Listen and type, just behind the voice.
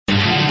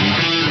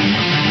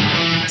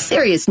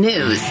Serious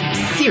news,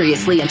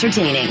 seriously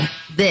entertaining.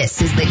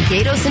 This is the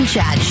Gatos and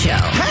Chad Show.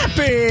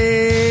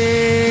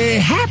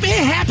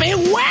 Happy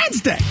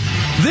Wednesday.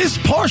 This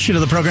portion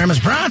of the program is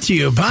brought to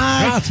you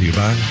by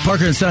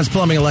Parker & Sons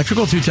Plumbing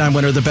Electrical, two-time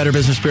winner of the Better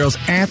Business Bureau's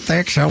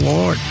Ethics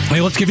Award. Hey,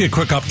 let's give you a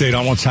quick update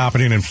on what's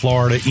happening in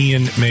Florida.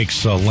 Ian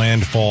makes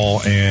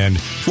landfall, and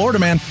Florida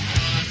man,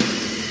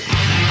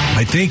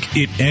 I think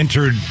it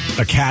entered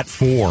a Cat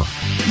 4.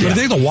 Yeah. I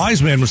think the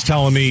wise man was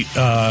telling me,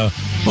 what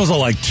was it,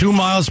 like 2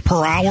 miles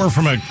per hour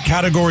from a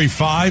Category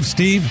 5,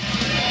 Steve?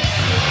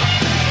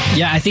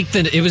 Yeah, I think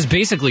that it was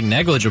basically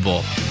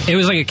negligible. It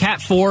was like a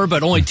Cat 4,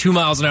 but only 2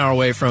 miles an hour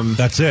away from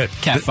That's it.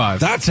 Cat 5.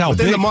 That's how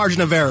within big. the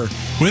margin of error.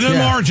 Within the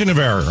margin of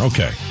error.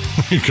 Okay.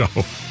 There you go.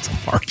 It's a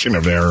margin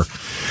of error.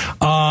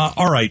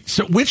 All right.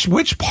 So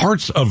which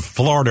parts of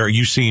Florida are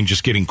you seeing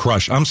just getting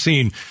crushed? I'm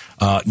seeing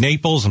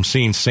Naples. I'm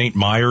seeing St.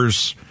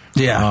 Myers.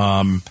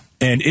 Yeah.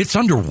 And it's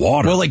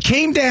underwater. Well, it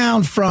came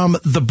down from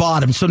the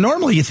bottom. So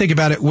normally you think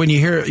about it when you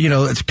hear,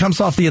 it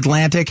comes off the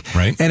Atlantic,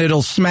 right, and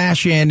it'll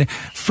smash in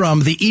from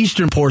the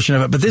eastern portion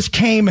of it. But this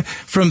came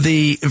from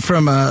through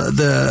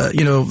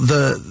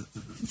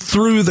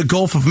the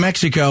Gulf of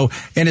Mexico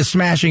and is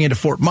smashing into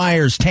Fort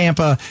Myers,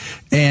 Tampa,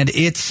 and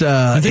it's.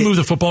 Did they move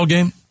the football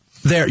game?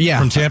 There, yeah,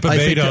 from Tampa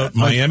Bay to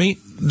Miami.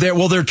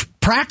 They're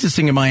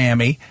practicing in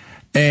Miami,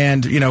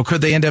 and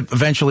could they end up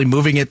eventually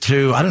moving it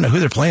to? I don't know who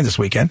they're playing this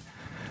weekend.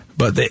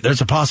 But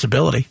there's a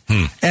possibility.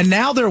 And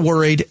now they're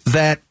worried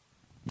that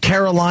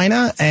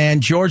Carolina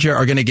and Georgia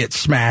are going to get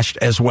smashed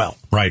as well.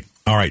 Right.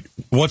 All right.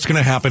 What's going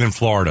to happen in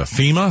Florida?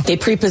 FEMA? They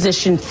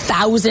pre-positioned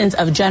thousands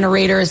of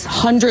generators,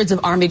 hundreds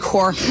of Army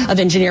Corps of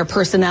Engineer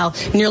personnel,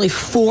 nearly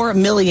 4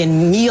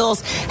 million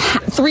meals,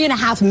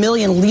 3.5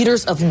 million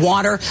liters of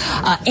water,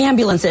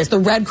 ambulances. The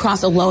Red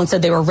Cross alone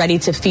said they were ready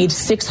to feed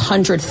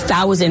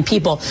 600,000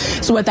 people.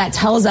 So what that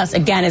tells us,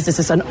 again, is this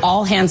is an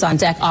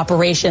all-hands-on-deck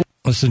operation.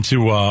 Listen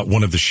to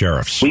one of the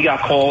sheriffs. We got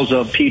calls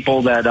of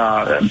people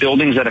that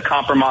buildings that are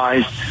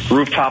compromised,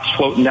 rooftops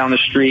floating down the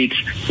streets.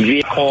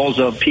 We got calls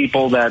of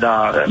people that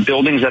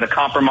buildings that are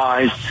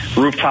compromised,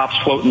 rooftops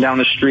floating down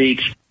the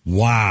streets.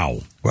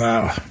 Wow.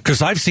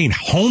 Because I've seen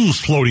homes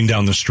floating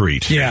down the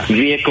street. Yeah.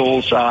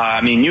 Vehicles,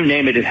 you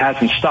name it, it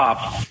hasn't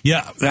stopped.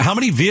 Yeah. How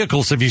many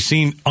vehicles have you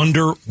seen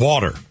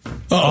underwater?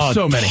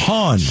 So many.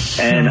 Tons.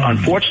 And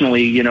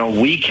unfortunately,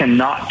 we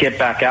cannot get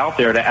back out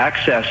there to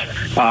access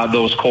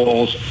those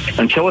calls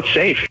until it's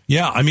safe.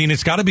 Yeah,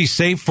 it's got to be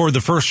safe for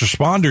the first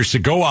responders to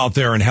go out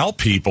there and help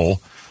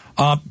people.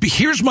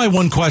 Here's my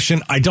one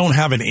question. I don't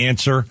have an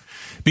answer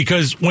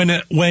because when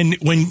a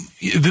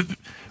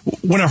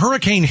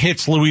hurricane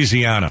hits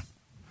Louisiana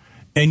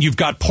and you've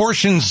got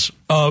portions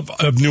of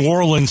New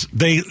Orleans,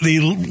 they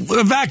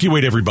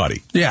evacuate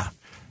everybody. Yeah.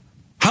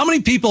 How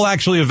many people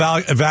actually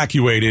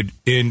evacuated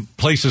in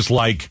places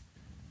like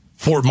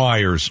Fort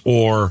Myers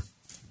or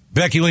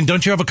Becky Lynn?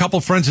 Don't you have a couple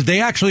friends that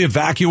they actually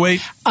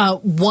evacuate?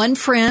 One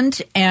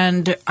friend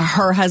and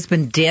her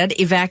husband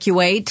did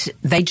evacuate.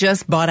 They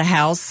just bought a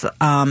house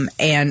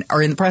and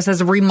are in the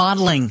process of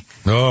remodeling.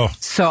 Oh.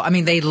 So,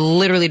 they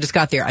literally just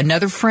got there.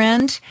 Another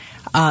friend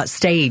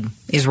stayed,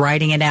 is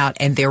writing it out,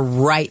 and they're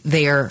right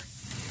there.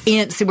 We're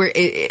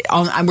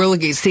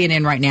looking at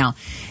CNN right now.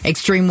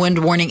 Extreme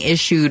wind warning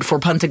issued for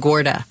Punta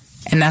Gorda,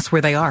 and that's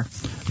where they are.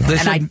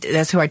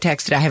 That's who I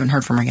texted. I haven't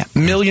heard from her yet.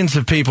 Millions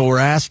of people were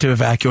asked to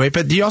evacuate,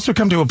 but do you also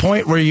come to a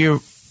point where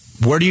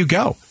where do you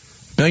go?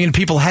 A million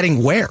people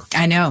heading where?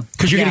 I know.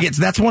 Because you're going to get,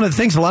 that's one of the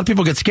things, a lot of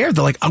people get scared.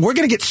 They're like, we're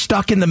going to get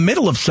stuck in the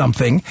middle of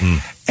something,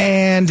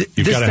 and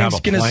this thing's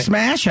going to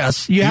smash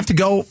us. You have to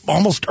go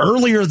almost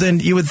earlier than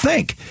you would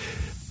think.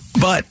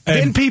 But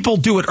then people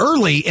do it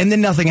early, and then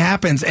nothing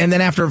happens. And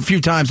then after a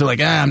few times, they're like,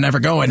 I'm never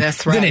going.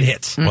 That's right. Then it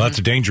hits. Well, that's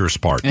a dangerous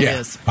part. It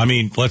is.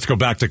 Let's go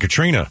back to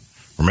Katrina.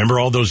 Remember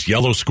all those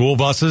yellow school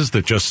buses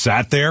that just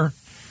sat there,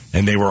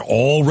 and they were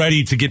all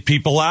ready to get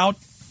people out?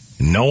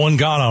 And no one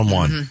got on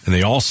one. And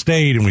they all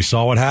stayed, and we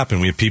saw what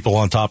happened. We had people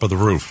on top of the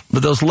roof.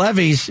 But those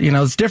levees,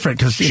 it's different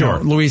because,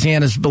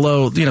 Louisiana's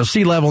below,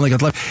 sea level, and they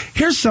got levee.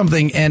 Here's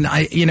something, and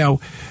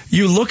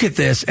you look at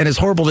this, and as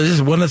horrible as it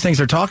is, one of the things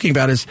they're talking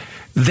about is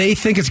they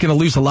think it's going to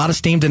lose a lot of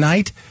steam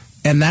tonight,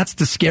 and that's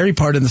the scary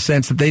part in the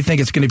sense that they think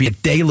it's going to be a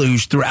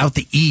deluge throughout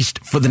the east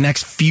for the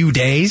next few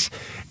days,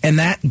 and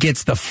that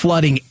gets the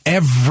flooding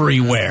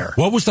everywhere.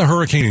 What was the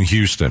hurricane in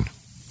Houston?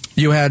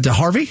 You had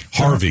Harvey?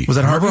 Was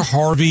that Harvey?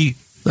 Harvey?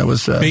 That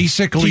was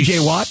basically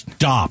TJ Watt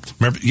stopped.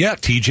 Remember? Yeah,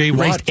 TJ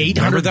Watt raised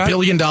 $800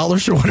 billion or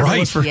whatever. Right,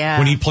 it was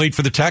when he played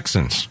for the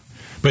Texans.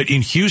 But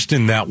in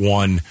Houston, that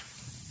one,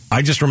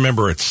 I just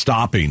remember it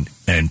stopping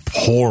and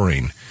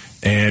pouring.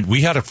 And we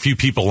had a few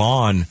people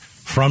on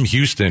from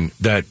Houston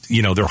that,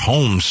 their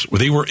homes,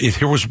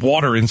 there was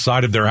water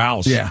inside of their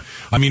house. Yeah.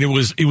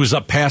 It was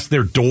up past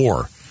their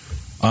door.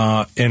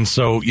 And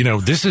so,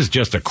 this is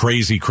just a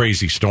crazy,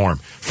 crazy storm.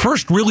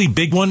 First really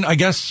big one, I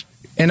guess.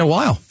 In a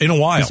while.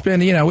 It's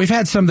been, we've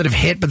had some that have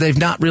hit, but they've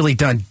not really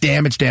done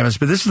damage.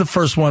 But this is the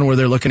first one where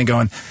they're looking and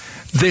going,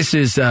 this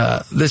is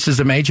a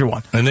major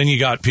one. And then you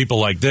got people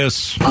like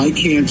this. I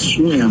can't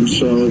swim,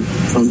 so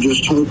I'm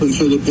just hoping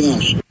for the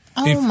best.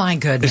 Oh, my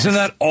goodness. Isn't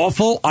that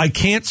awful? I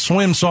can't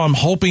swim, so I'm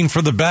hoping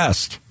for the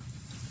best.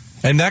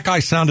 And that guy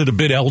sounded a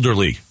bit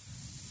elderly.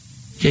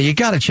 Yeah, you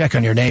got to check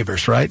on your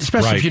neighbors, right?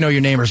 Especially if you know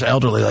your neighbor's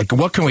elderly. Like,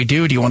 what can we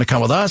do? Do you want to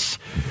come with us?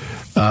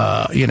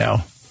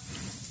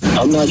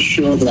 I'm not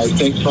sure, but I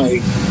think my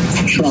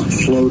truck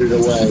floated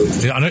away.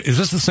 Yeah, is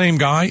this the same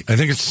guy? I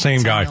think it's the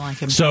same guy. Like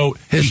him. So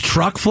his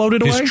truck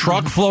floated away? His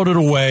truck floated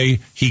away.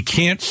 He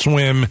can't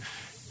swim,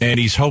 and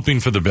he's hoping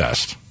for the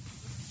best.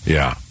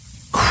 Yeah.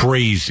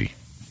 Crazy.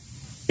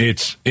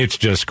 It's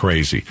just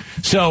crazy.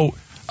 So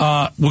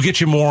we'll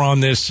get you more on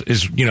this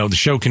as the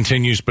show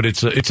continues, but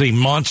it's a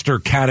monster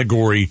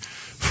category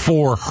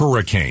 4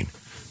 hurricane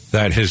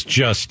that has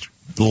just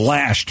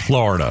lashed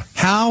Florida.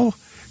 How?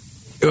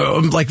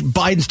 Like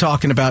Biden's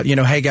talking about,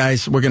 hey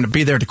guys, we're going to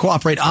be there to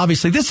cooperate.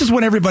 Obviously, this is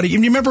when everybody.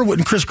 You remember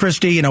when Chris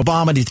Christie and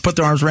Obama need to put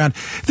their arms around.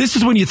 This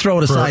is when you throw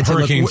it aside. For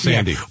Hurricane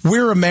Sandy.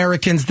 We're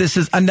Americans. This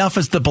is enough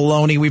is the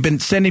baloney. We've been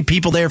sending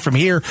people there from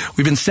here.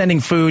 We've been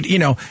sending food.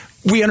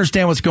 We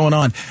understand what's going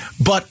on.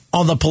 But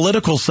on the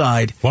political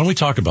side, why don't we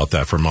talk about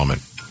that for a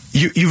moment?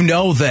 You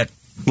know that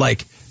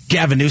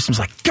Gavin Newsom's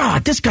like,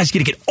 God, this guy's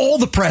going to get all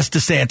the press,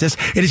 DeSantis,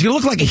 and he's going to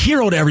look like a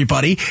hero to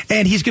everybody,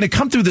 and he's going to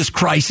come through this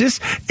crisis,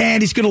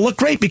 and he's going to look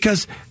great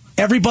because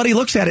everybody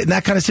looks at it in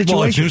that kind of situation.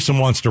 Well, if Newsom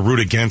wants to root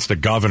against a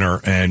governor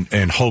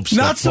and hopes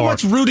not so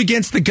much root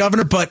against the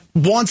governor, but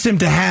wants him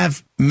to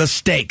have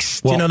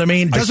mistakes. Do you know what I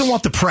mean? Doesn't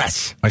want the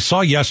press. I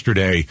saw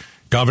yesterday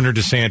Governor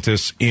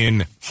DeSantis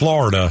in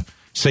Florida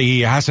say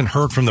he hasn't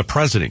heard from the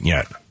president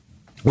yet.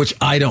 Which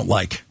I don't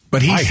like.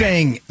 But he's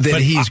saying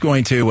that he's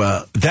going to do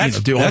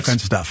all kinds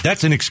of stuff.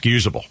 That's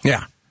inexcusable.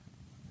 Yeah.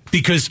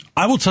 Because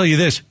I will tell you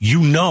this,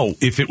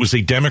 if it was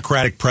a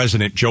Democratic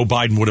president, Joe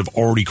Biden would have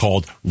already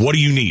called, what do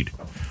you need?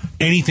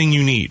 Anything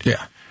you need.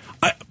 Yeah.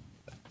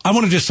 I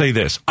want to just say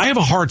this. I have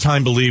a hard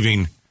time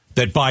believing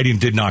that Biden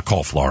did not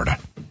call Florida.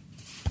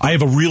 I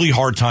have a really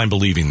hard time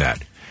believing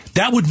that.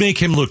 That would make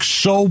him look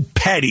so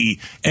petty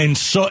and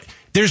so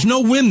there's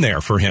no win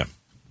there for him.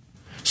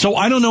 So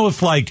I don't know if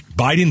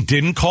Biden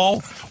didn't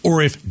call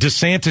or if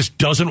DeSantis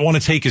doesn't want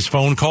to take his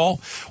phone call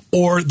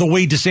or the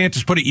way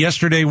DeSantis put it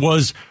yesterday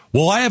was,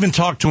 well, I haven't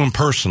talked to him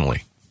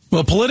personally.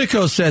 Well,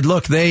 Politico said,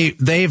 look,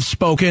 they've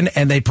spoken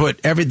and they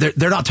put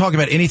they're not talking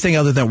about anything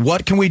other than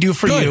what can we do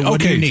for you? What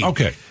do you need?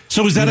 Okay.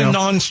 So is that a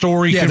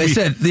non-story? Yeah,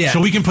 said.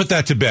 So we can put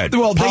that to bed.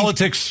 Well,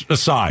 politics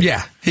aside.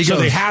 Yeah.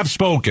 They have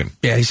spoken.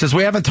 Yeah, he says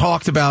we haven't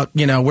talked about,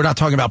 we're not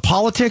talking about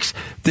politics.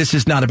 This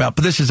is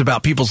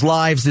about people's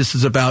lives. This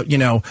is about,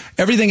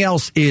 everything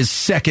else is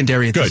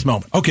secondary at this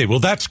moment. Okay, well,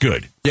 that's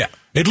good. Yeah.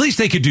 At least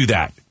they could do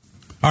that.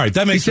 All right,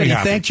 that makes me happy.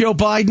 He thanked Joe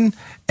Biden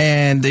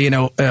and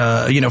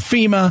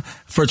FEMA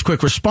for its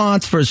quick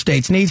response for his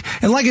state's needs.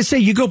 And like I say,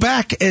 you go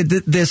back at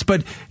this,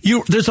 but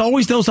there's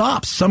always those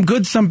ops, some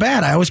good, some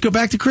bad. I always go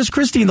back to Chris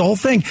Christie and the whole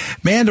thing.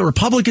 Man, the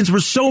Republicans were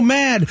so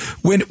mad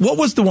when what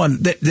was the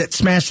one that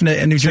smashed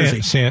in New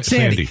Jersey?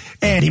 Sandy.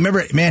 And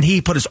he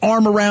put his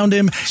arm around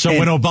him. So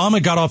when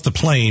Obama got off the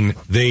plane,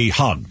 they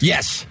hugged.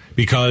 Yes,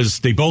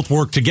 because they both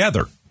worked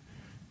together.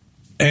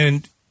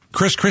 And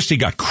Chris Christie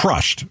got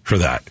crushed for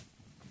that.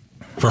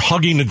 For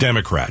hugging a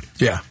Democrat.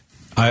 Yeah.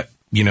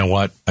 You know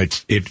what?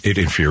 It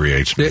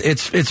infuriates me.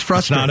 It's frustrating.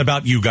 It's not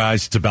about you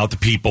guys. It's about the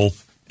people.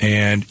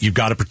 And you've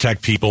got to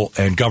protect people.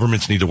 And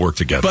governments need to work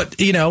together. But,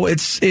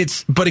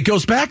 but it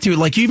goes back to,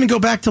 you even go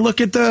back to look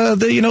at the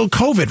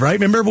COVID, right?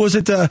 Remember, was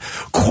it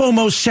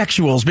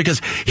Cuomo-sexuals? Because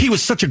he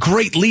was such a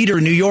great leader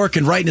in New York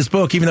and writing his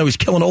book, even though he was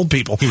killing old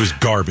people. He was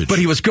garbage. But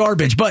he was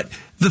garbage. But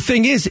the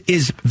thing is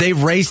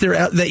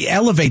they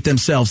elevate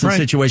themselves in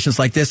situations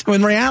like this.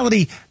 In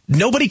reality,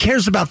 nobody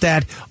cares about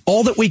that.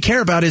 All that we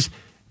care about is,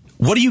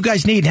 what do you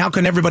guys need and how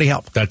can everybody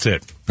help? That's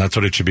it. That's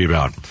what it should be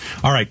about.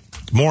 All right.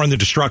 More on the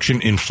destruction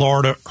in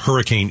Florida,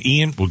 Hurricane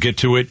Ian. We'll get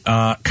to it.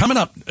 Coming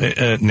up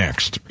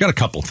next. We've got a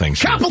couple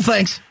things.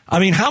 Things. I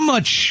mean, how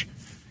much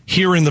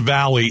here in the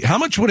Valley, how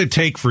much would it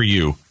take for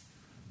you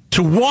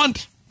to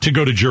want to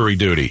go to jury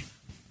duty?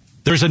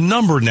 There's a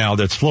number now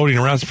that's floating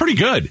around. It's pretty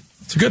good.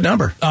 It's a good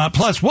number.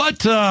 Plus,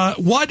 what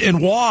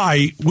and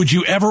why would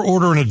you ever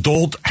order an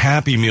adult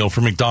Happy Meal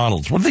from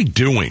McDonald's? What are they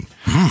doing?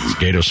 It's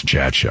Gatos and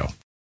Chad Show.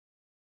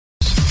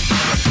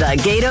 The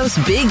Gatos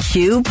Big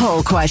Q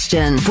poll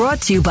question,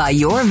 brought to you by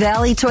your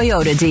Valley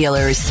Toyota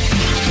dealers.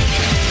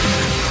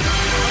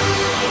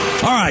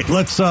 All right,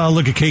 let's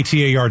look at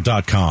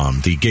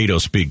KTAR.com, the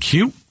Gatos Big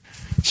Q.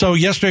 So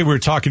yesterday we were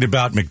talking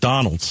about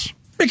McDonald's.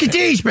 Mickey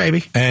D's,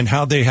 baby. And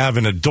how they have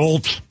an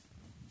adult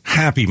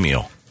Happy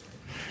Meal.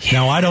 Yeah.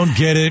 Now, I don't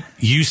get it.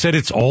 You said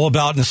it's all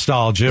about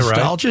nostalgia, right?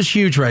 Nostalgia's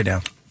huge right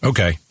now.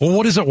 Okay. Well,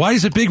 what is it? Why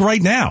is it big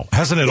right now?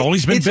 Hasn't it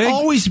always been big? It's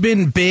always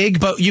been big,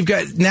 but you've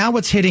got now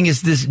what's hitting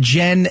is this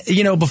Gen,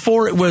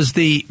 before it was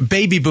the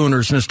baby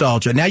boomers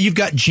nostalgia. Now you've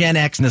got Gen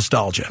X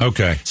nostalgia.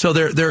 Okay. So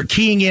they're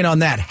keying in on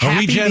that. Are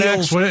we Gen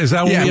X? Is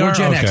that what we are? We're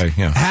Gen okay, X.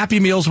 Yeah. Happy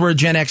Meals were a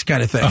Gen X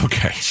kind of thing.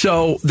 Okay.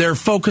 So they're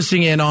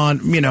focusing in on,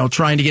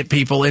 trying to get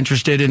people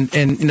interested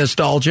in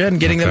nostalgia and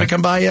getting them to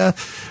come buy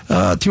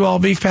 2 all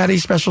beef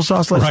patties, special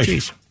sauce, lettuce,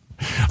 cheese.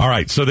 All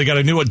right, so they got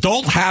a new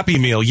adult Happy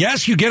Meal.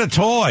 Yes, you get a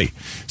toy.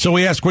 So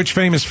we ask, which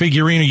famous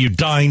figurine are you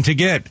dying to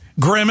get?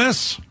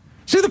 Grimace?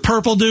 See the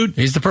purple dude?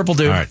 He's the purple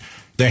dude. All right.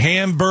 The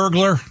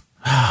Hamburglar?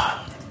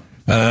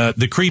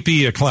 The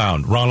creepy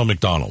clown, Ronald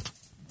McDonald.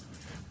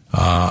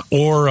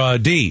 Or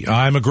D,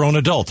 I'm a grown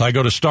adult. I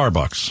go to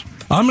Starbucks.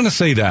 I'm going to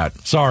say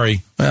that.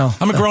 Sorry. Well,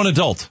 I'm a grown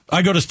adult.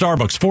 I go to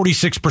Starbucks.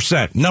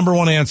 46%. Number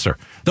one answer.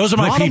 Those are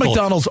my Ronald people.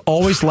 McDonald's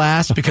always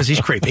last because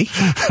he's creepy.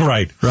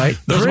 Right.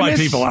 Those are my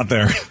people out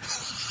there.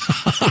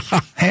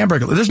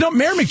 Hamburger. There's no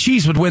Mayor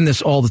McCheese would win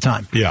this all the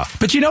time. Yeah.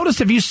 But you notice,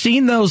 have you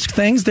seen those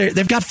things?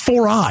 They've got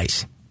 4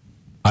 eyes.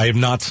 I have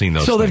not seen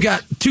those. So things. they've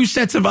got 2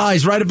 sets of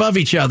eyes right above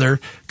each other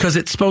because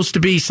it's supposed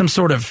to be some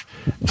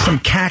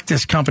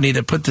cactus company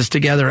that put this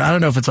together. I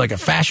don't know if it's like a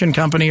fashion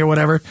company or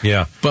whatever.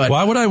 Yeah. But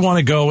why would I want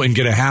to go and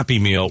get a Happy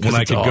Meal when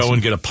I could awesome. go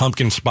and get a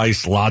pumpkin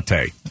spice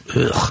latte?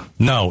 Ugh.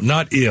 No,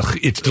 not ugh.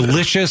 It's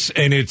delicious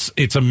and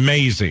it's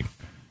amazing.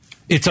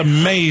 It's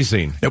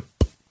amazing. Nope.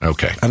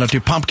 Okay. I don't do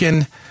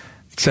pumpkin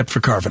except for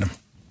carving them.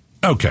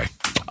 Okay.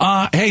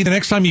 Hey, the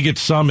next time you get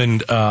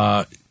summoned,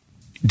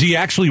 do you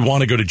actually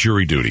want to go to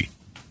jury duty?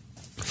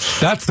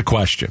 That's the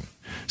question.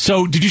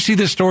 So, did you see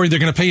this story? They're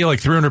going to pay you like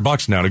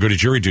 $300 now to go to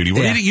jury duty.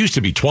 What did it used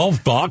to be?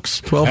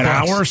 $12 an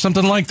hour or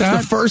something like that?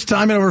 It's the first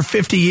time in over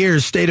 50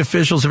 years state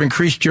officials have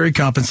increased jury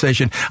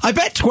compensation. I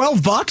bet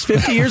 $12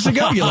 50 years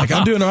ago. You're like,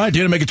 I'm doing all right,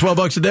 dude. I'm making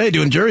 $12 a day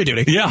doing jury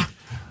duty. Yeah.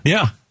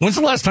 Yeah. When's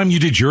the last time you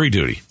did jury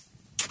duty?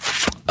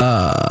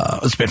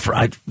 It's been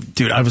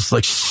I was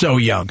like so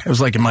young. It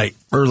was like in my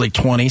early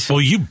 20s.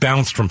 Well, you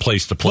bounced from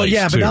place to place.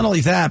 Well, yeah, too. but not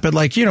only that, but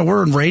like,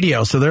 we're in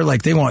radio, so they're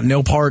like, they want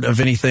no part of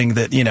anything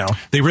that,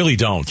 They really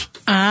don't.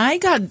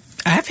 I've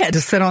had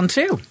to sit on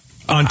 2.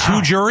 On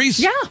 2 juries?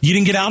 Yeah. You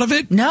didn't get out of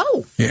it? No.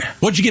 Yeah.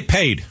 What'd you get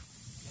paid?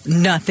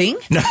 Nothing.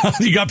 No,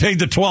 you got paid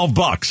the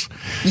 $12.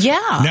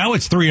 Yeah. Now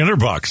it's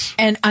 $300.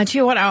 And I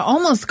tell you what, I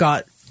almost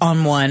got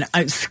on one.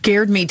 It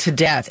scared me to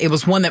death. It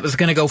was one that was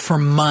going to go for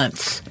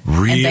months.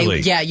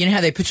 Really? And you know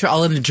how they put you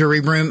all in the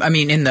jury room? I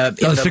mean, in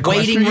the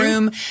waiting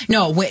room.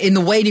 No, in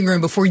the waiting room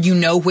before you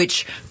know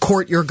which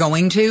court you're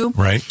going to.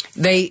 Right.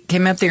 They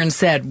came up there and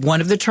said,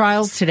 one of the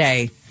trials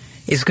today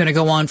is going to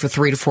go on for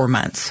 3 to 4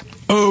 months.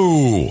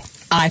 Oh.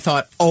 I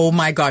thought, oh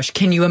my gosh,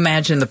 can you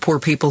imagine the poor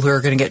people who are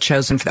going to get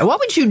chosen for that?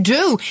 What would you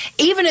do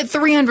even at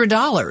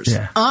 $300?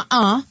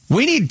 Yeah.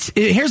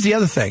 Here's the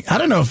other thing. I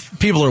don't know if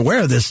people are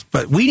aware of this,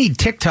 but we need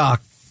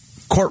TikTok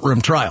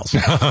courtroom trials.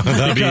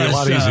 That'd be a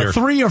lot easier.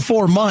 3 or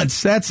 4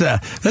 months, that's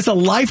a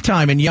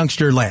lifetime in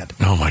youngster land.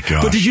 Oh my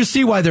gosh. But did you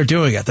see why they're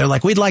doing it? They're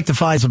like, we'd like to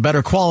find some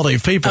better quality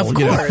of people. Of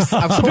course.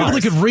 Some people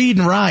that could read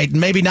and write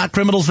and maybe not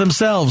criminals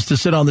themselves to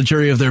sit on the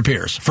jury of their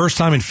peers. First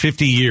time in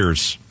 50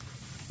 years.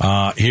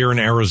 Here in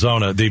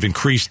Arizona, they've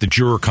increased the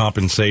juror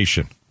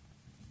compensation.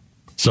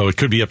 So it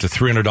could be up to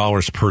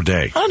 $300 per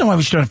day. I don't know why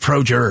we should have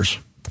pro jurors.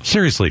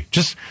 Seriously,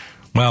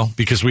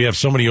 because we have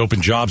so many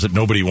open jobs that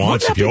nobody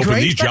wants. If you open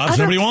these jobs,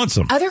 nobody wants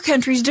them. Other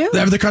countries do.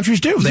 Other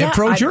countries do. They have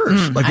pro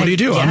jurors. What do you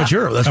do? I'm a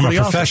juror. That's I'm a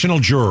pretty professional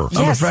juror.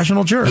 I'm a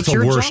professional juror. That's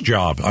the worst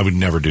job. I would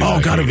never do that.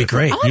 Oh, God, it would be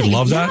great. You'd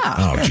love that? Yeah.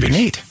 Oh, That'd be geez.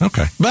 neat.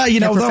 Okay. But, here's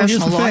the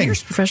thing.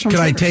 Lawyers, professional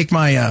Can I jurors. take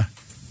my...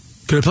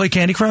 Could I play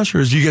Candy Crush,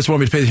 or do you guys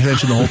want me to pay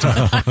attention the whole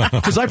time?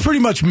 Because I pretty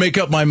much make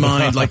up my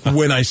mind like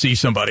when I see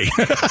somebody.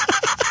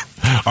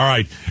 All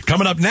right.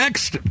 Coming up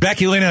next,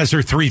 Becky Lynn has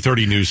her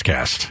 3:30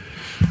 newscast.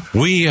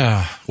 We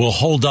will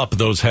hold up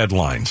those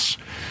headlines,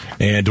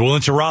 and we'll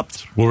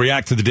interrupt. We'll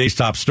react to the day's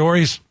top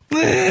stories.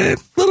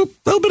 Little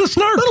bit of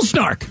snark. Little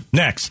snark.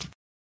 Next.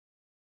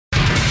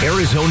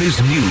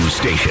 Arizona's news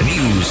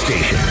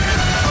station.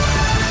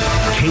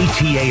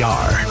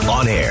 KTAR,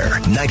 on air,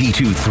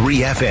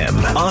 92.3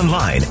 FM,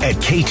 online at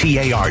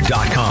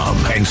KTAR.com,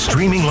 and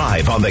streaming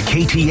live on the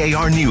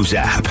KTAR News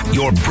app.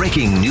 Your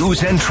breaking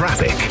news and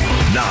traffic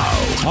now.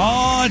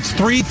 Oh, it's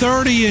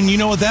 3:30, and you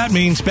know what that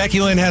means.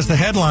 Becky Lynn has the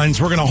headlines.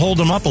 We're going to hold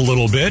them up a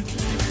little bit.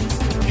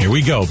 Here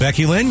we go.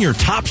 Becky Lynn, your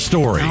top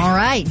story. All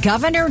right.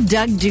 Governor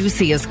Doug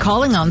Ducey is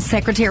calling on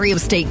Secretary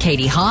of State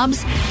Katie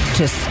Hobbs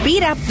to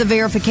speed up the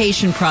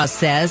verification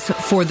process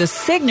for the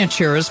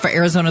signatures for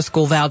Arizona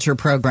School Voucher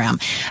Program.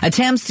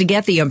 Attempts to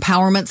get the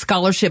Empowerment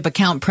Scholarship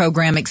Account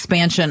Program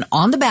expansion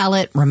on the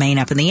ballot remain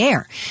up in the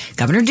air.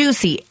 Governor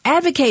Ducey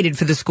advocated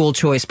for the school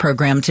choice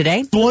program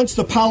today. Once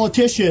the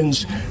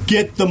politicians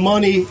get the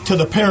money to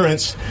the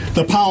parents,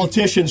 the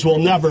politicians will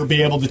never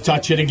be able to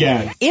touch it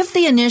again. If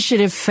the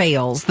initiative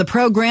fails, the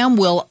program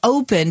will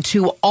open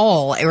to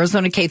all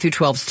Arizona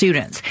K-12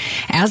 students.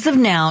 As of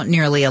now,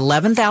 nearly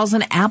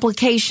 11,000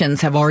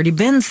 applications have already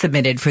been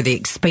submitted for the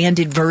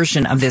expanded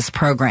version of this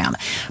program.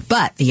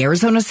 But the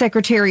Arizona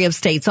Secretary of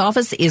State's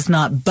office is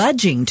not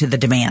budging to the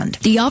demand.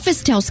 The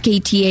office tells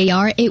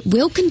KTAR it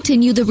will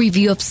continue the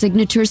review of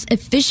signatures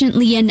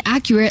efficiently and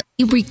accurately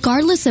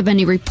regardless of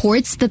any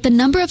reports that the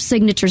number of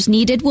signatures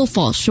needed will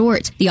fall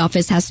short. The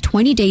office has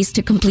 20 days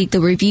to complete the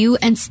review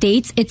and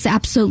states it's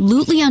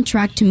absolutely on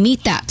track to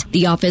meet that.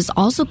 The office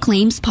also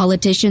claims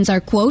politicians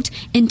are, quote,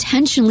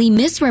 intentionally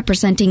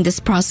misrepresenting this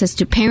process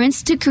to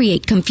parents to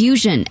create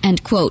confusion,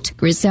 end quote.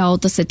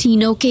 Griselda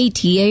Satino,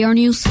 KTAR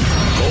News.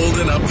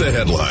 Holding up the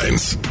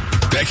headlines.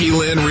 Becky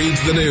Lynn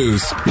reads the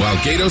news while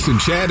Gatos and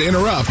Chad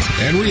interrupt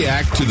and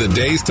react to the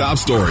day's top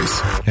stories.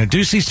 Now,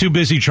 Ducey's too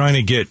busy trying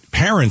to get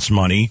parents'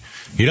 money.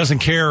 He doesn't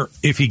care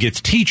if he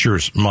gets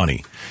teachers'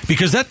 money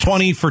because that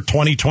 20 for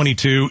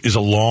 2022 is a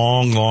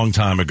long, long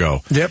time ago.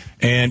 Yep.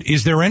 And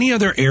is there any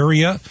other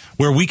area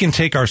where we can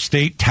take our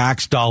state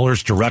tax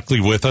dollars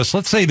directly with us?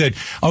 Let's say that,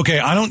 okay,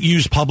 I don't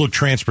use public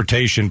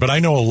transportation, but I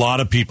know a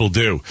lot of people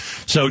do.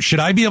 So should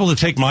I be able to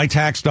take my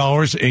tax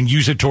dollars and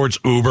use it towards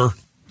Uber?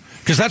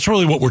 Because that's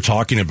really what we're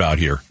talking about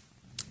here,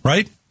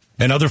 right?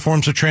 And other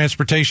forms of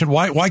transportation.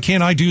 Why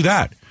can't I do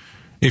that?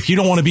 If you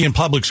don't want to be in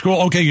public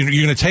school, okay, you're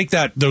going to take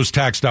those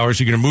tax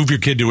dollars. You're going to move your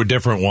kid to a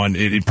different one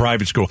in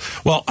private school.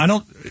 Well, I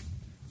don't.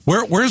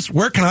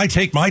 Where can I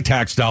take my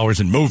tax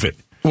dollars and move it?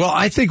 Well,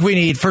 I think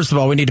first of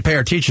all, we need to pay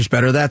our teachers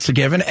better. That's a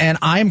given. And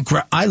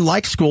I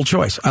like school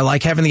choice. I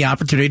like having the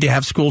opportunity to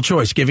have school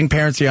choice, giving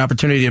parents the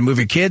opportunity to move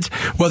your kids,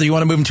 whether you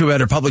want to move them to a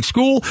better public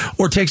school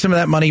or take some of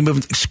that money.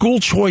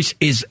 School choice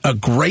is a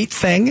great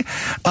thing,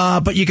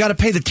 but you got to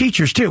pay the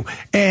teachers too.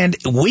 And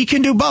we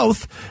can do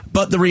both.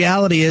 But the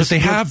reality is,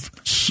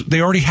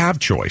 they already have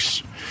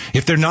choice.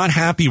 If they're not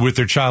happy with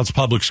their child's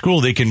public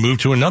school, they can move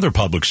to another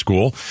public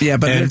school. Yeah,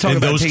 but and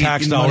those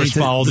tax dollars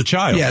follow the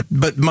child. Yeah,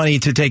 but money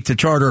to take to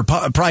charter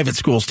private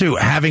schools too.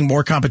 Having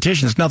more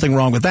competition, there's nothing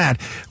wrong with that.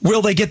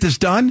 Will they get this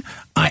done?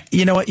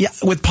 You know what? Yeah,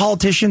 with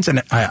politicians,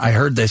 and I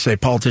heard they say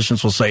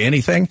politicians will say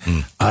anything.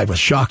 I was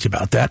shocked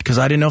about that because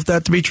I didn't know if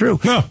that to be true.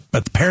 No,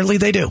 but apparently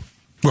they do.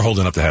 We're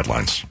holding up the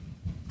headlines.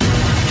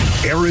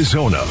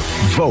 Arizona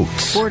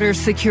votes. Border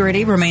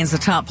security remains a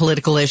top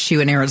political issue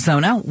in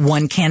Arizona.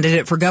 One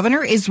candidate for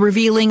governor is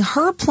revealing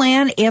her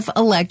plan if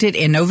elected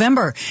in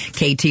November.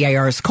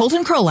 KTAR's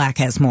Colton Krolak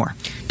has more.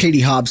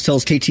 Katie Hobbs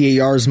tells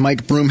KTAR's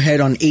Mike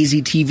Broomhead on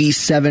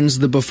AZTV7's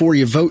The Before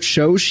You Vote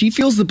show she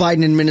feels the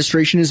Biden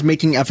administration is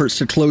making efforts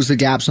to close the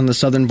gaps on the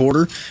southern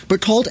border,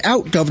 but called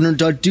out Governor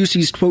Doug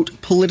Ducey's, quote,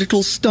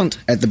 political stunt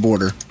at the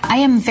border. I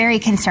am very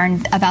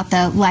concerned about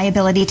the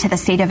liability to the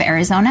state of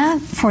Arizona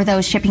for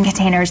those shipping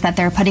containers that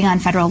they're putting on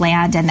federal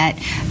land and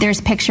that there's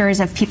pictures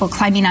of people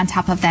climbing on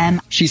top of them.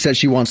 She said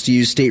she wants to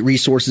use state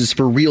resources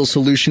for real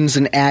solutions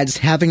and adds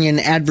having an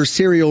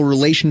adversarial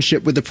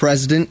relationship with the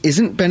president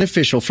isn't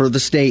beneficial for the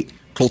state.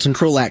 Colton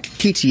Krolak,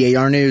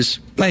 KTAR News.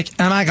 Like,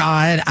 oh my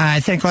God, I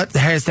think what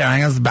he's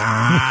doing is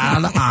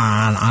bad.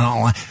 I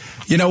don't like.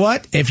 You know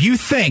what? If you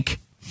think,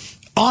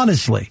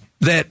 honestly,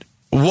 that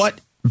what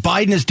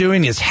Biden is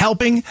doing is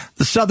helping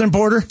the southern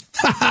border,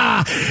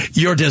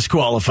 you're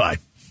disqualified.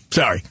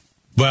 Sorry.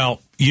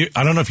 Well,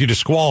 I don't know if you're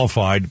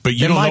disqualified, but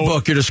in my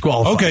book, you're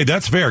disqualified. Okay,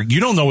 that's fair. You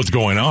don't know what's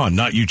going on,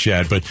 not you,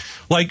 Chad. But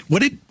like,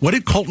 what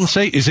did Colton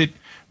say? Is it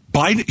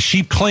Biden?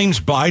 She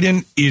claims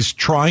Biden is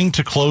trying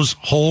to close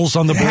holes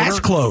on the border. Has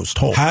closed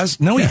holes.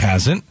 He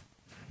hasn't.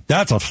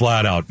 That's a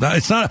flat out.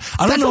 It's not.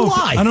 I don't know. That's a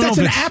lie. That's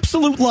an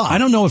absolute lie. I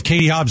don't know if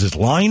Katie Hobbs is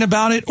lying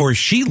about it or if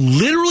she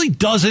literally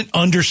doesn't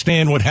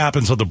understand what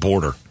happens on the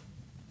border.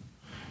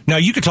 Now,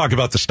 you could talk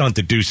about the stunt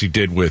that Ducey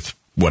did with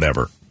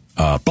whatever.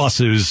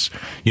 Buses,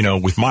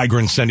 with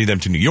migrants, sending them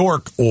to New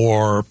York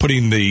or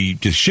putting the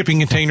shipping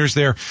containers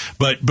there.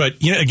 But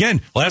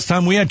again, last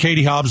time we had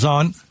Katie Hobbs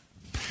on,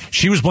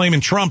 she was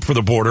blaming Trump for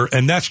the border,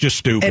 and that's just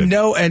stupid.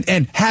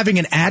 And having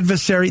an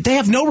adversary, they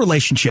have no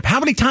relationship. How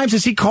many times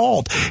has he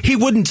called? He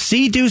wouldn't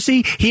see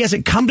Ducey. He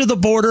hasn't come to the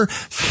border.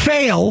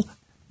 Fail.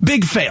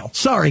 Big fail.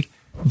 Sorry.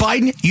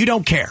 Biden, you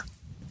don't care.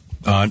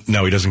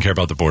 No, he doesn't care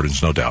about the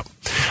borders, no doubt.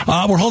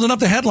 We're holding up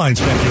the headlines,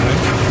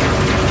 Becky.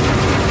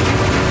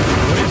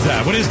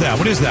 What is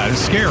that? It's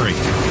scary.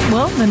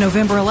 Well, the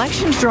November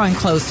election's drawing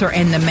closer,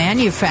 and the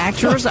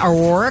manufacturers are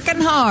working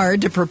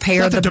hard to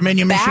prepare the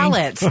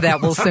ballots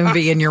that will soon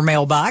be in your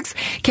mailbox.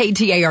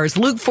 KTAR's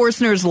Luke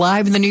Forstner is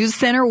live in the News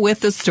Center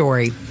with the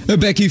story.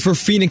 Becky, for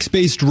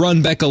Phoenix-based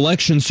Runbeck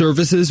Election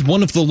Services,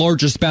 one of the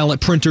largest ballot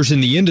printers in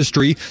the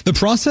industry, the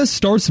process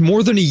starts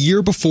more than a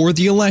year before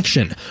the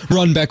election.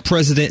 Runbeck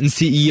President and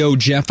CEO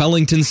Jeff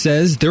Ellington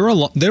says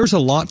there's a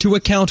lot to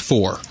account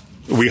for.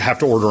 We have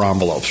to order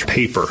envelopes,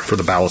 paper for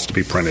the ballots to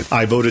be printed.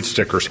 I voted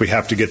stickers. We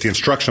have to get the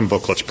instruction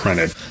booklets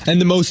printed.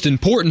 And the most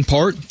important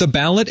part, the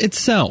ballot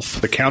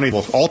itself. The county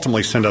will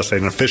ultimately send us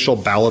an official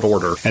ballot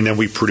order, and then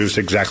we produce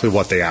exactly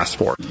what they asked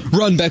for.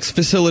 Runbeck's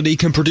facility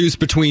can produce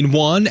between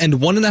 1 and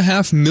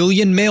 1.5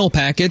 million mail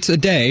packets a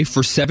day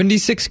for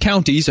 76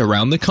 counties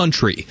around the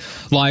country.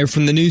 Live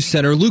from the News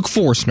Center, Luke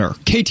Forstner,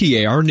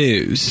 KTAR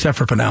News. Except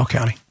for Pinal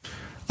County.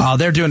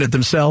 They're doing it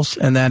themselves,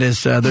 and that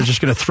is they're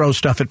just going to throw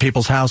stuff at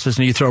people's houses,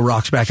 and you throw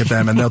rocks back at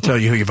them, and they'll tell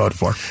you who you voted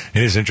for.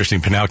 It is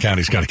interesting. Pinal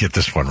County's got to get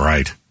this one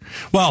right.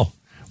 Well,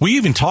 we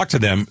even talked to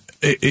them.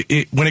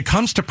 When it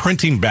comes to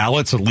printing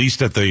ballots, at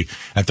least at the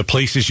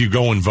places you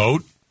go and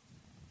vote,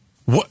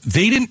 What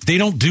they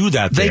don't do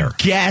that there.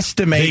 They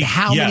guesstimate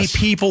how many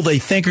people they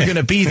think are going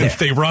to be there. If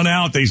they run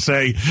out, they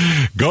say,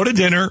 go to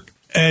dinner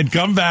and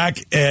come back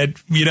and,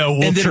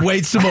 we'll and then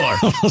wait some more.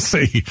 We'll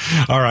see.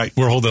 All right,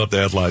 we're holding up the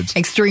headlines.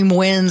 Extreme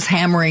winds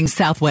hammering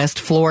southwest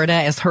Florida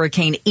as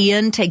Hurricane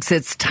Ian takes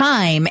its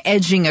time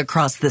edging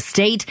across the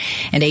state.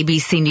 And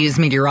ABC News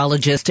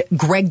meteorologist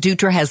Greg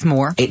Dutra has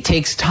more. It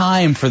takes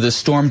time for the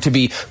storm to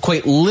be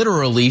quite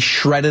literally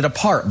shredded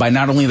apart by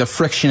not only the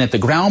friction at the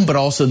ground, but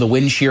also the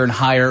wind shear and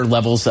higher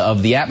levels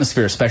of the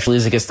atmosphere, especially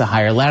as it gets to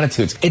higher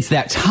latitudes. It's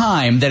that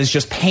time that is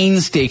just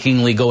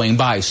painstakingly going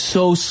by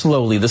so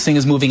slowly. This thing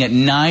is moving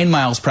at 9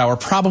 miles per hour,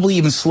 probably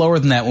even slower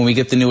than that when we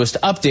get the newest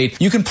update.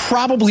 You can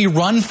probably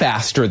run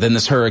faster than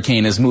this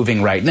hurricane is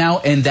moving right now,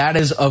 and that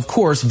is, of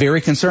course, very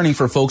concerning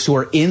for folks who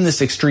are in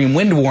this extreme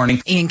wind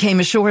warning. Ian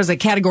came ashore as a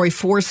Category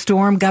 4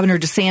 storm. Governor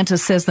DeSantis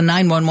says the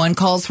 911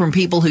 calls from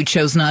people who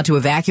chose not to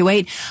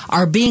evacuate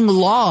are being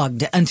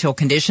logged until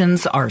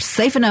conditions are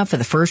safe enough for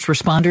the first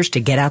responders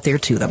to get out there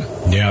to them.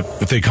 Yeah,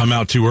 if they come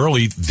out too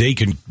early, they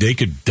could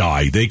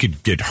die. They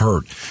could get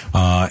hurt.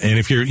 And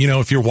if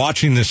you're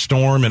watching this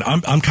storm, and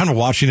I'm kind of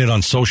watching it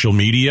on social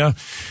media,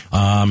 there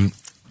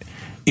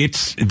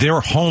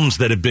are homes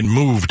that have been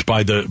moved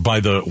by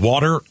the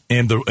water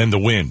and the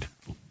wind.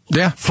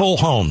 Yeah, full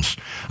homes.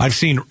 I've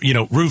seen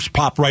roofs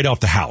pop right off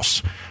the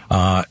house.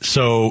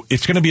 So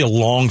it's going to be a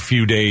long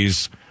few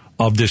days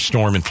of this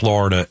storm in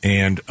Florida,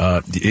 and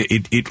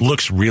it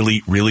looks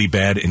really, really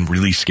bad and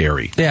really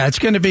scary. Yeah, it's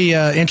going to be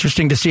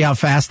interesting to see how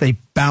fast they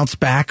bounce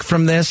back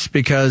from this,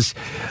 because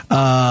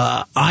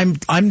I'm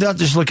not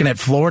just looking at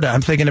Florida. I'm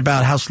thinking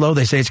about how slow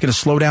they say it's going to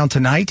slow down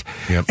tonight,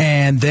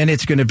 and then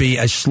it's going to be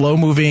a slow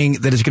moving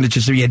that is going to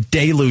just be a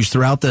deluge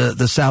throughout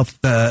the south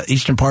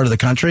eastern part of the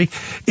country.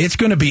 It's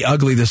going to be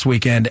ugly this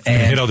weekend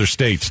and hit other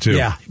states too.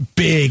 Yeah,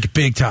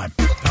 big time.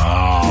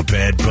 Oh,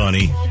 Bad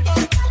Bunny.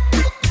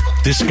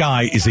 This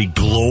guy is a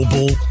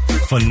global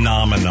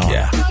phenomenon.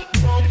 Yeah.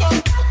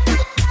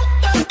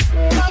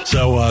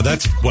 So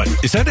that's what?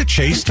 Is that a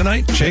Chase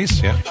tonight?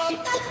 Chase? Yeah. All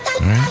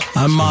right.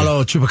 I'm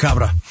Malo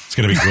Chupacabra. It's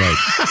going to be great.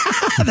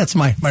 That's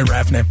my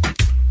rap name.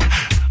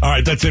 All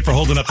right, that's it for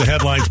holding up the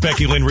headlines.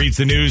 Becky Lynn reads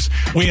the news.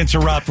 We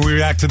interrupt. We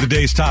react to the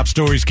day's top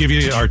stories, give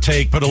you our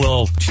take, put a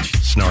little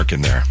snark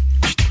in there.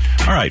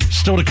 All right,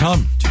 still to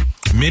come.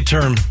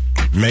 Midterm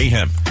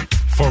mayhem.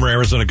 Former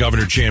Arizona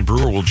Governor Jan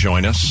Brewer will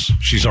join us.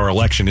 She's our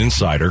election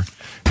insider.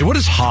 Hey, what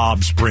does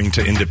Hobbs bring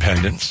to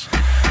independence?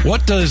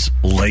 What does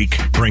Lake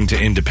bring to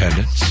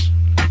independence?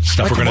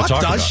 Stuff we're going to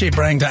talk about. What does she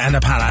bring to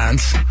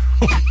independence?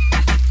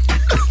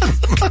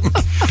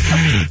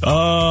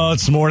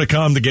 It's more to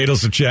come. The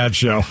Gatos and Chad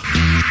Show.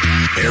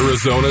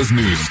 Arizona's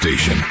news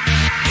station.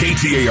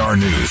 KTAR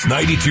News,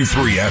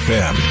 92.3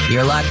 FM.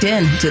 You're locked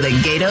in to the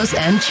Gatos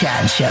and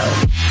Chad Show.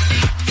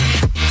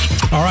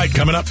 All right,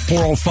 coming up,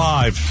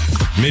 4:05,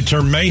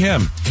 midterm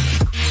mayhem.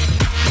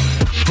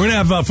 We're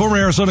going to have former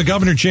Arizona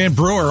Governor Jan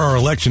Brewer, our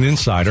election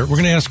insider. We're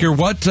going to ask her,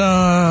 what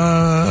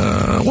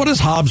does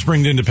Hobbs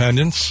bring to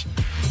independence?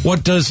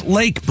 What does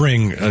Lake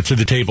bring to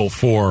the table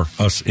for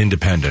us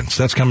independents?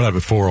 That's coming up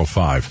at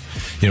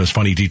 4:05. It's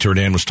funny, Detour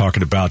Dan was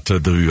talking about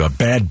the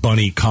Bad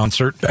Bunny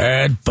concert.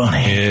 Bad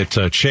Bunny.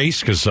 At Chase,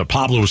 because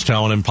Pablo was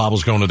telling him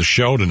Pablo's going to the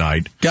show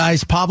tonight.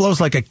 Guys,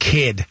 Pablo's like a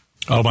kid.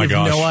 Oh, my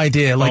gosh. No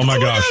idea. Like, oh, my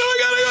gosh.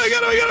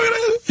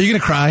 Are you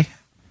going to cry?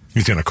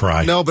 He's going to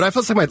cry. No, but I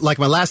feel like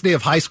my last day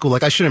of high school,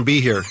 like I shouldn't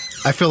be here.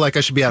 I feel like I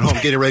should be at home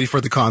getting ready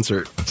for the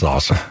concert. That's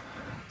awesome.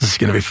 This is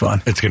going to be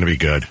fun. It's going to be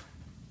good.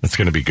 It's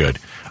going to be good.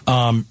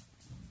 I'm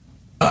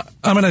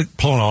going to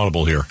pull an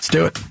audible here. Let's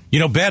do it.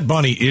 Bad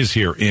Bunny is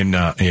here in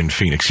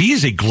Phoenix. He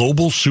is a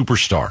global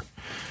superstar.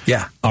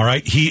 Yeah. All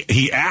right.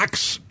 He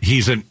acts.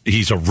 He's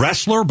a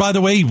wrestler, by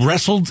the way. He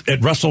wrestled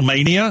at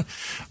WrestleMania,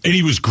 and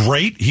he was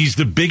great. He's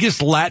the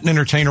biggest Latin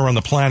entertainer on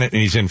the planet,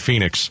 and he's in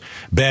Phoenix.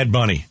 Bad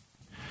Bunny.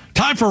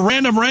 Time for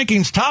Random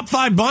Rankings, Top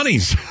 5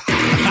 Bunnies.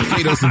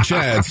 Gatos and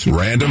Chad's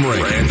Random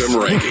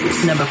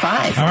Rankings. Number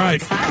 5. All right.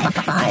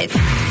 5.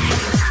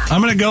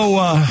 I'm gonna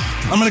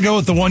go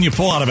with the one you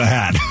pull out of a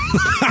hat.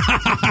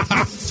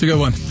 It's a good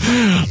one.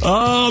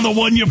 Oh, the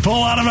one you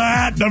pull out of a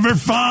hat, number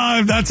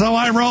 5. That's how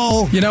I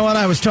roll. You know what?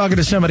 I was talking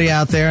to somebody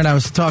out there, and I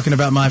was talking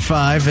about my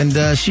 5,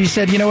 and she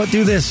said, "You know what?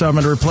 Do this." So I'm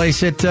going to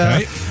replace it.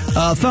 Okay.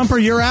 Thumper,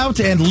 you're out,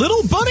 and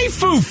Little Bunny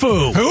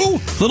Foo-Foo. Who?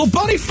 Little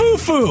Bunny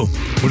Foo-Foo.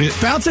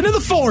 Bouncing in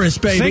the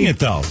forest, baby. Sing it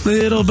though.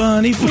 Little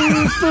Bunny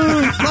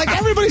Foo-Foo. Like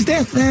everybody's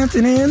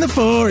dancing in the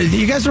forest.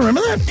 You guys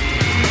remember that?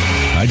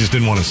 I just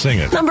didn't want to sing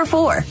it. Number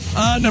 4.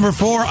 Number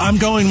 4, I'm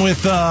going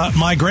with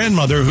my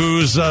grandmother,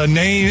 whose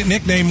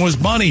nickname was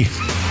Bunny.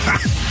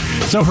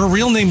 So her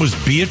real name was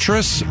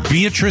Beatrice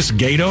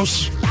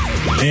Gatos.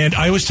 And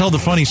I always tell the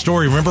funny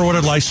story. Remember what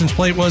her license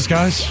plate was,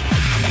 guys?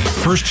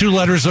 First 2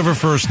 letters of her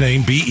first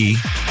name, B-E,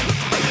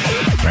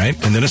 right?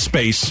 And then a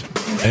space.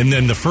 And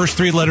then the first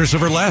 3 letters of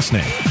her last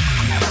name.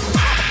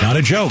 Not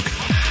a joke.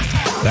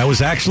 That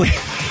was actually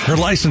her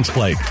license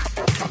plate.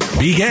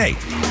 Be gay.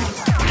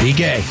 Be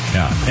gay.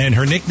 Yeah. And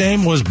her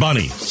nickname was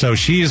Bunny. So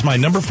she is my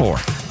number 4.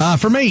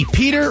 For me,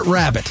 Peter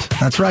Rabbit.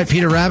 That's right,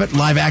 Peter Rabbit.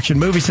 Live action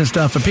movies and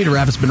stuff, but Peter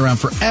Rabbit's been around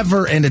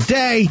forever and a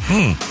day.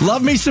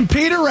 Love me some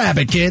Peter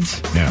Rabbit,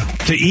 kids. Yeah.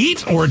 To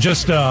eat or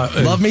just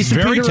love me some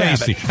very Peter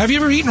tasty. Rabbit. Have you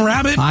ever eaten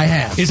rabbit? I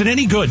have. Is it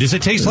any good? Does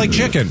it taste like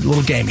chicken? A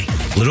little gamey.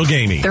 Little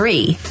gamey.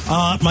 3.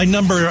 My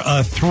number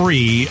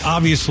 3,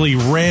 obviously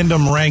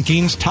random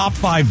rankings, top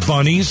 5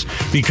 bunnies,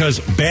 because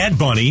Bad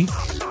Bunny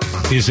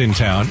is in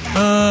town.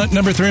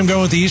 Number 3, I'm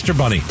going with the Easter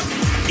Bunny.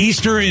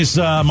 Easter is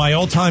my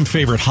all-time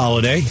favorite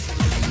holiday.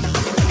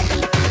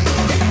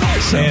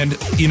 And,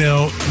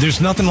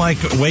 there's nothing like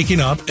waking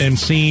up and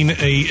seeing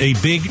a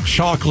big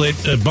chocolate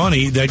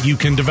bunny that you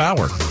can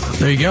devour.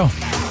 There you go.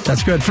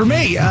 That's good. For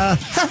me,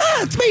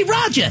 it's me,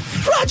 Roger.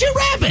 Roger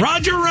Rabbit.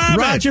 Roger Rabbit.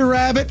 Roger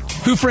Rabbit.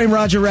 Who Framed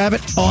Roger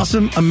Rabbit?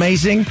 Awesome.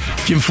 Amazing.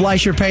 Jim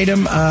Fleischer played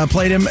him,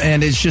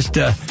 and it's just,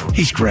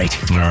 he's great.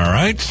 All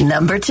right.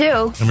 Number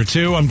 2. Number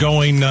 2, I'm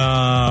going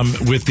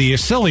with the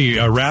silly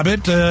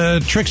rabbit,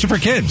 Tricks Are for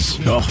Kids.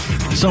 Oh.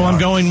 So I'm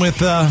going with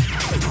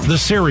the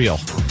cereal.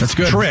 That's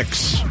good.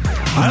 Tricks.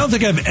 I don't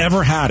think I've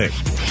ever had it.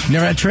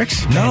 Never had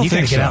Tricks? No, Man, you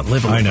gotta get out and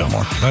live a little bit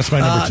more. That's my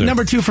number 2.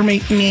 Number 2 for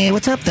me. Nah,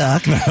 what's up,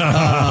 Doc?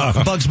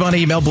 Bugs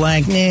Bunny, Mel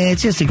Blanc. Nah,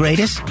 it's just the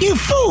greatest. You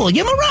fool,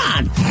 you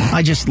moron.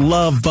 I just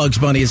love Bugs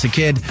Bunny as a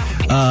kid,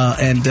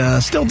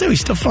 and still do. He's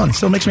still fun.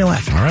 Still makes me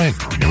laugh. All right,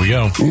 here we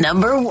go.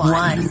 Number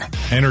 1.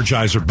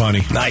 Energizer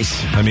Bunny.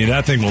 Nice. I mean,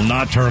 that thing will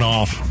not turn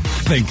off.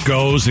 Thing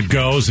goes, it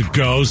goes, it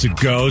goes, it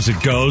goes,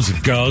 it goes,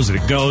 it goes,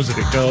 it goes,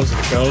 it goes,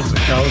 it goes,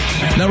 it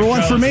goes. Number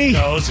 1 for me. It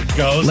goes, it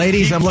goes.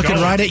 Ladies, I'm looking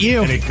right at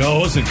you. And it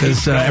goes, it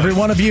because every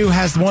one of you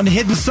has one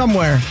hidden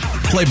somewhere.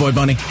 Playboy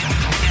Bunny.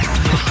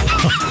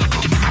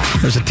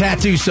 There's a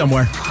tattoo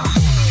somewhere.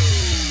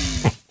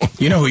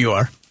 You know who you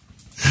are.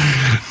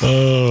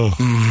 Oh,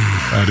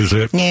 that is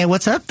it. Yeah,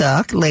 what's up,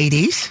 Doc?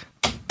 Ladies.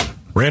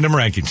 Random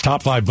rankings.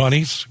 Top 5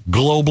 bunnies.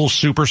 Global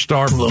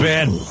superstar.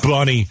 Bad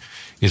Bunny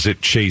is at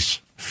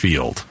Chase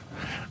Field.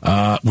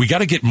 We got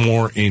to get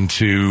more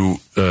into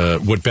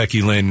what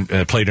Becky Lynn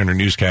played in her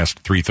newscast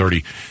at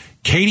 3:30.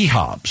 Katie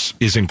Hobbs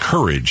is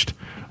encouraged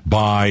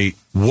by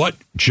what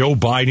Joe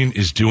Biden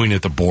is doing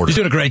at the border. He's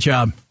doing a great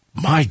job.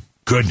 My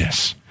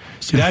goodness.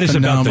 That is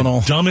phenomenal.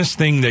 about the dumbest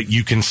thing that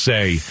you can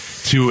say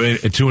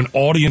to an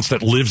audience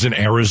that lives in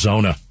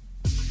Arizona.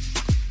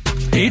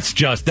 It's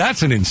just,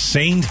 that's an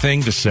insane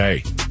thing to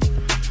say.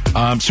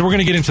 So we're going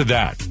to get into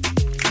that.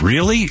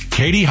 Really?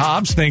 Katie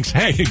Hobbs thinks,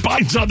 hey,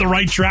 Biden's on the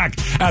right track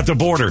at the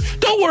border.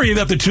 Don't worry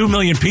about the 2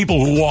 million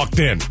people who walked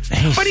in.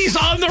 But he's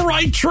on the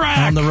right track.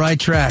 On the right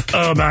track.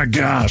 Oh, my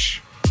gosh.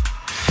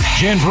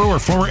 Jan Brewer,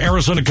 former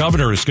Arizona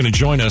governor, is going to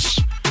join us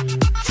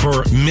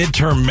for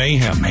midterm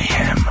mayhem.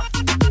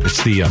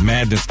 It's the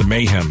madness, the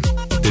mayhem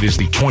that is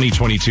the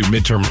 2022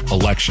 midterm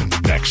election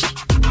next.